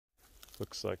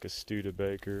Looks like a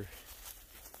Studebaker,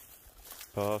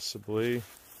 possibly.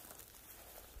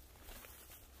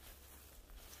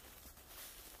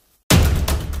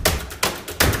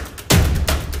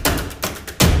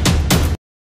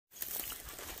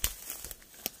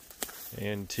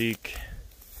 Antique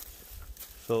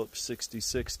Phillips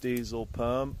 66 diesel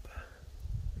pump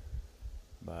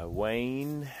by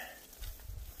Wayne.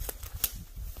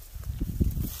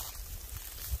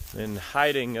 Then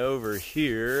hiding over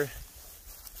here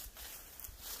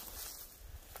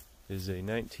is a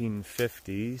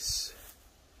 1950s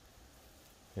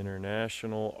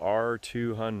International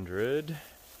R200.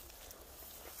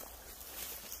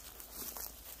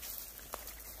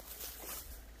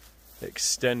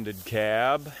 Extended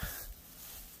cab.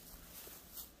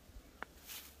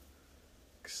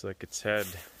 Looks like it's had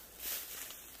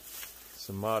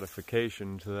some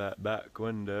modification to that back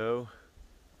window.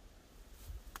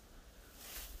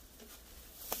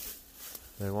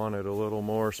 They wanted a little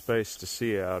more space to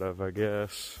see out of, I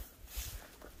guess.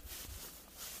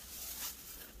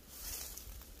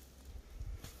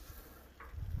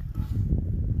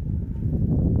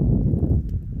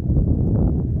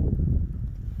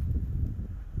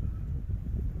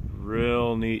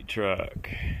 Real neat truck.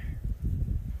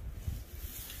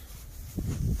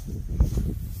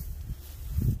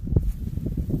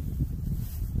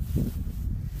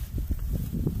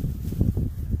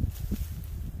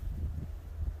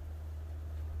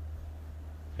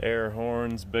 Air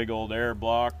horns, big old air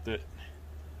block that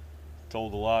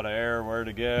told a lot of air where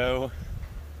to go.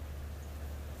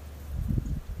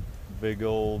 Big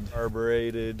old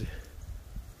carbureted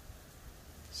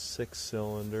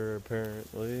 6-cylinder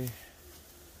apparently.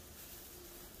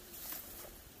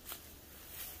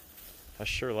 I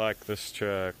sure like this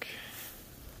truck.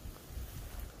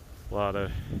 A lot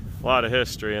of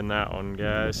history in that one,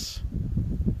 guys.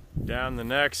 Down the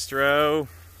next row,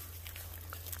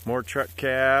 more truck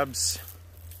cabs.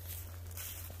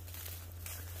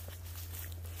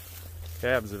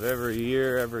 Cabs of every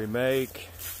year, every make.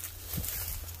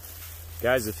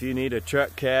 Guys, if you need a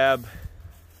truck cab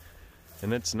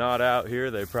and it's not out here,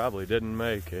 they probably didn't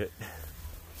make it.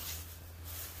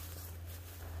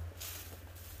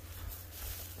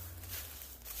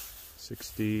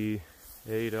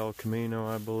 '68 El Camino,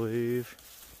 I believe.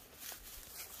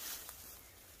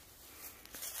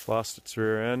 Lost its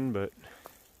rear end, but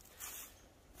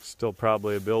still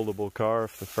probably a buildable car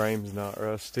if the frame's not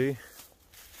rusty.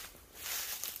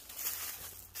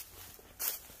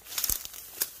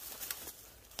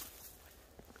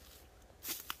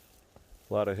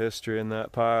 A lot of history in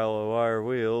that pile of wire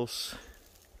wheels.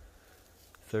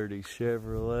 30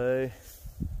 Chevrolet.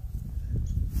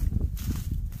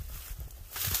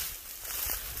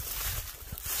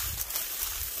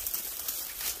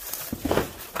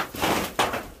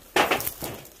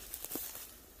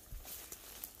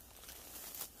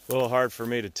 A little hard for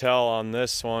me to tell on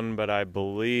this one, but I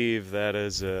believe that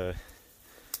is a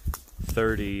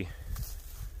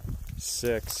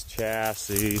 36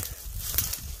 chassis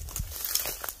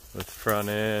with front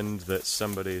end that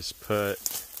somebody's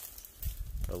put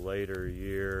a later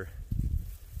year,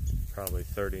 probably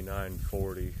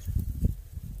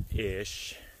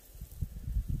 3940-ish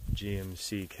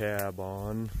GMC cab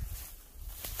on.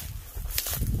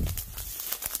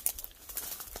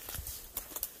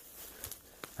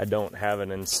 I don't have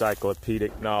an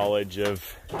encyclopedic knowledge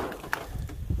of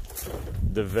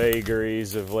the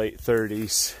vagaries of late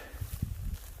 30s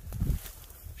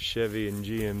Chevy and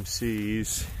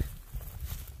GMCs.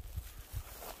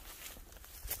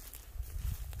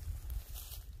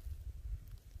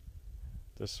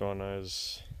 This one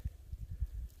is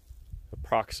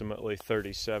approximately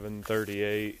 37,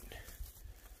 38.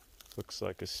 Looks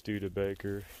like a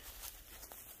Studebaker,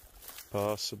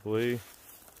 possibly.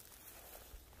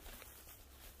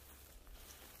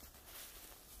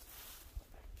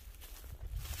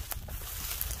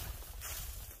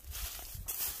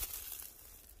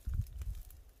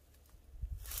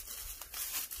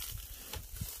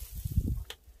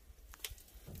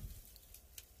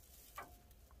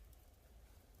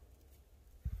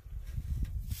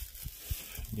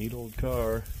 Neat old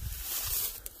car.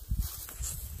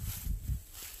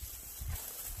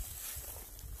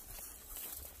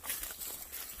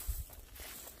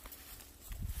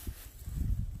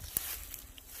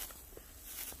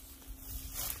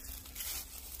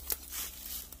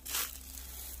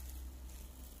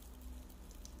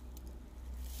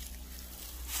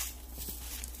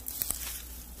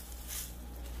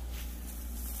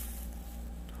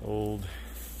 Old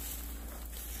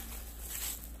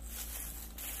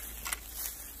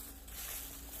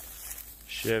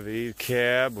Chevy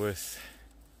cab with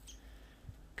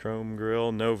Chrome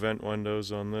grille, no vent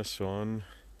windows on this one.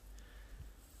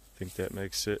 I think that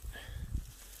makes it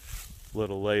a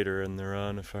little later in the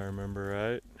run if I remember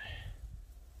right.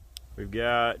 We've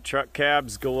got truck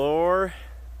cabs galore.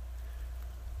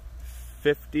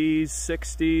 50s,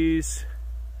 60s,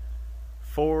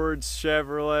 Fords,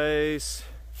 Chevrolets,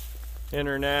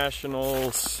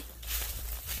 Internationals.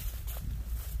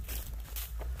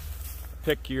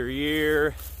 Pick your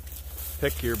year,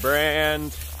 pick your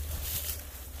brand,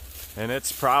 and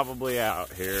it's probably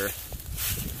out here.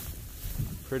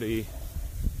 Pretty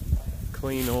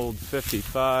clean old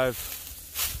 55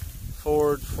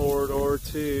 Ford or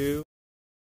two.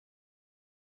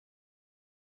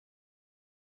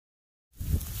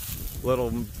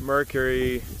 Little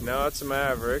Mercury, no, it's a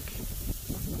Maverick.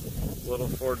 Little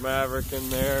Ford Maverick in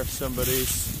there if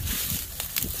somebody's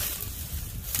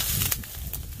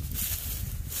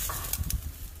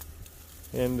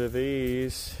into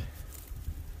these.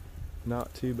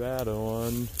 Not too bad a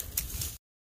one.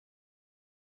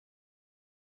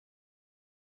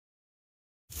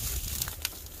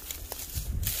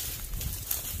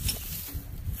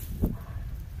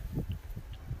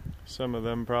 Some of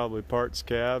them probably parts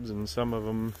cabs and some of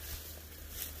them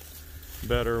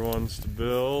better ones to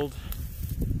build.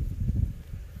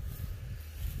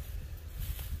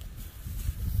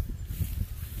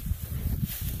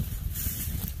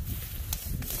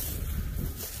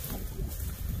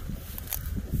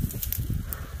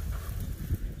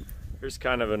 Here's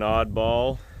kind of an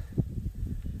oddball.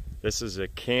 This is a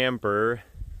camper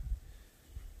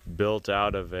built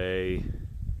out of a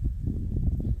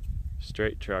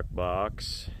straight truck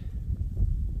box.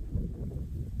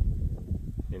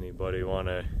 Anybody want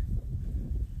to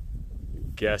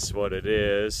guess what it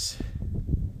is?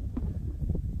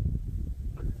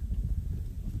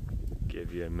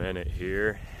 Give you a minute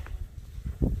here.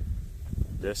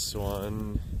 This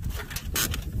one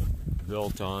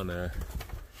built on a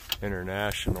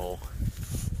International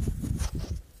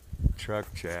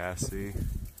truck chassis.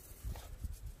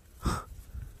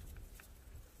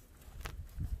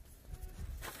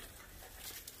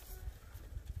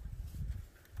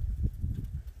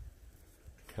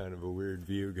 Kind of a weird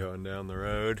view going down the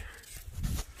road.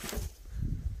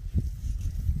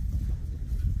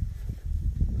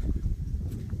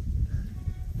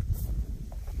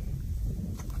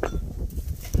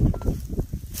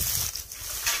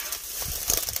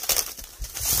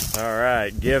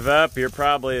 Alright, give up. You're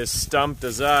probably as stumped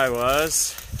as I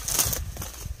was.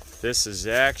 This is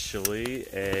actually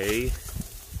a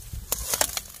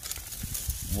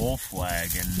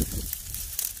Volkswagen.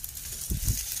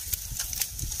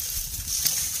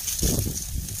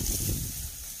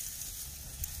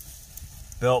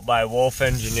 Built by Wolf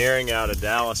Engineering out of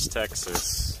Dallas,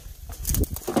 Texas.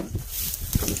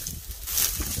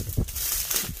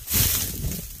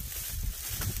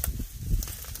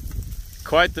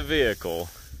 Quite the vehicle.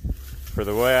 For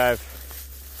the way I've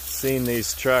seen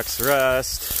these trucks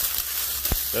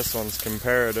rust, this one's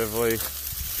comparatively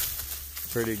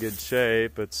pretty good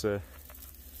shape. It's a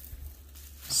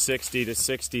 60 to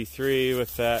 63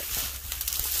 with that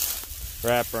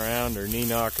wraparound or knee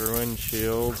knocker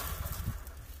windshield.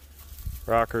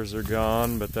 Rockers are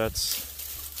gone, but that's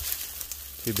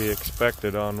to be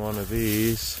expected on one of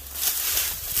these.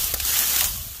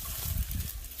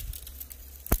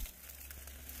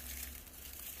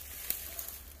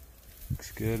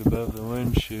 Looks good above the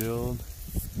windshield.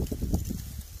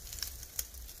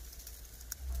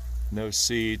 No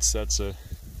seats, that's a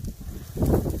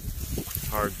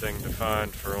hard thing to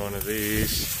find for one of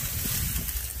these.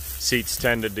 Seats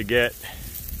tended to get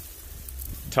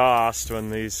tossed when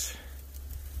these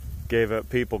gave up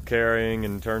people carrying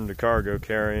and turned to cargo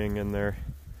carrying in their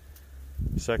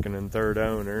second and third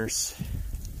owners'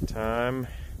 time.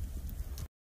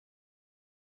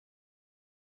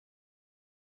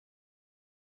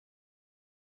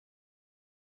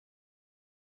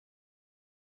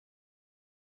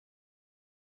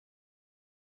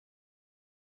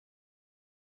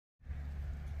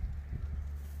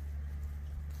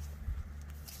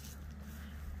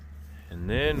 And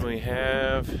then we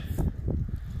have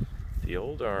the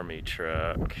old Army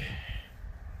truck.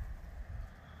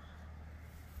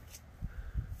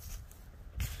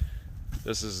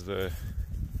 This is the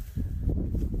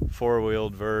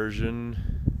four-wheeled version.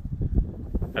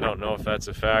 I don't know if that's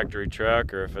a factory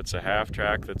truck or if it's a half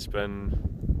track that's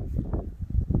been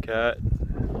cut,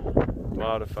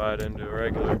 modified into a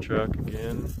regular truck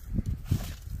again.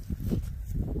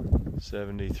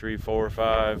 73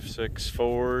 456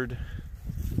 Ford.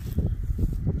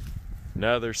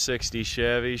 Another 60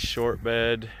 Chevy, short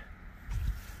bed,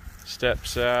 step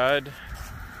side.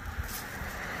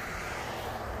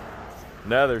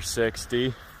 Another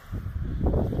 60.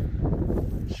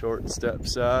 Short step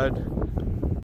side.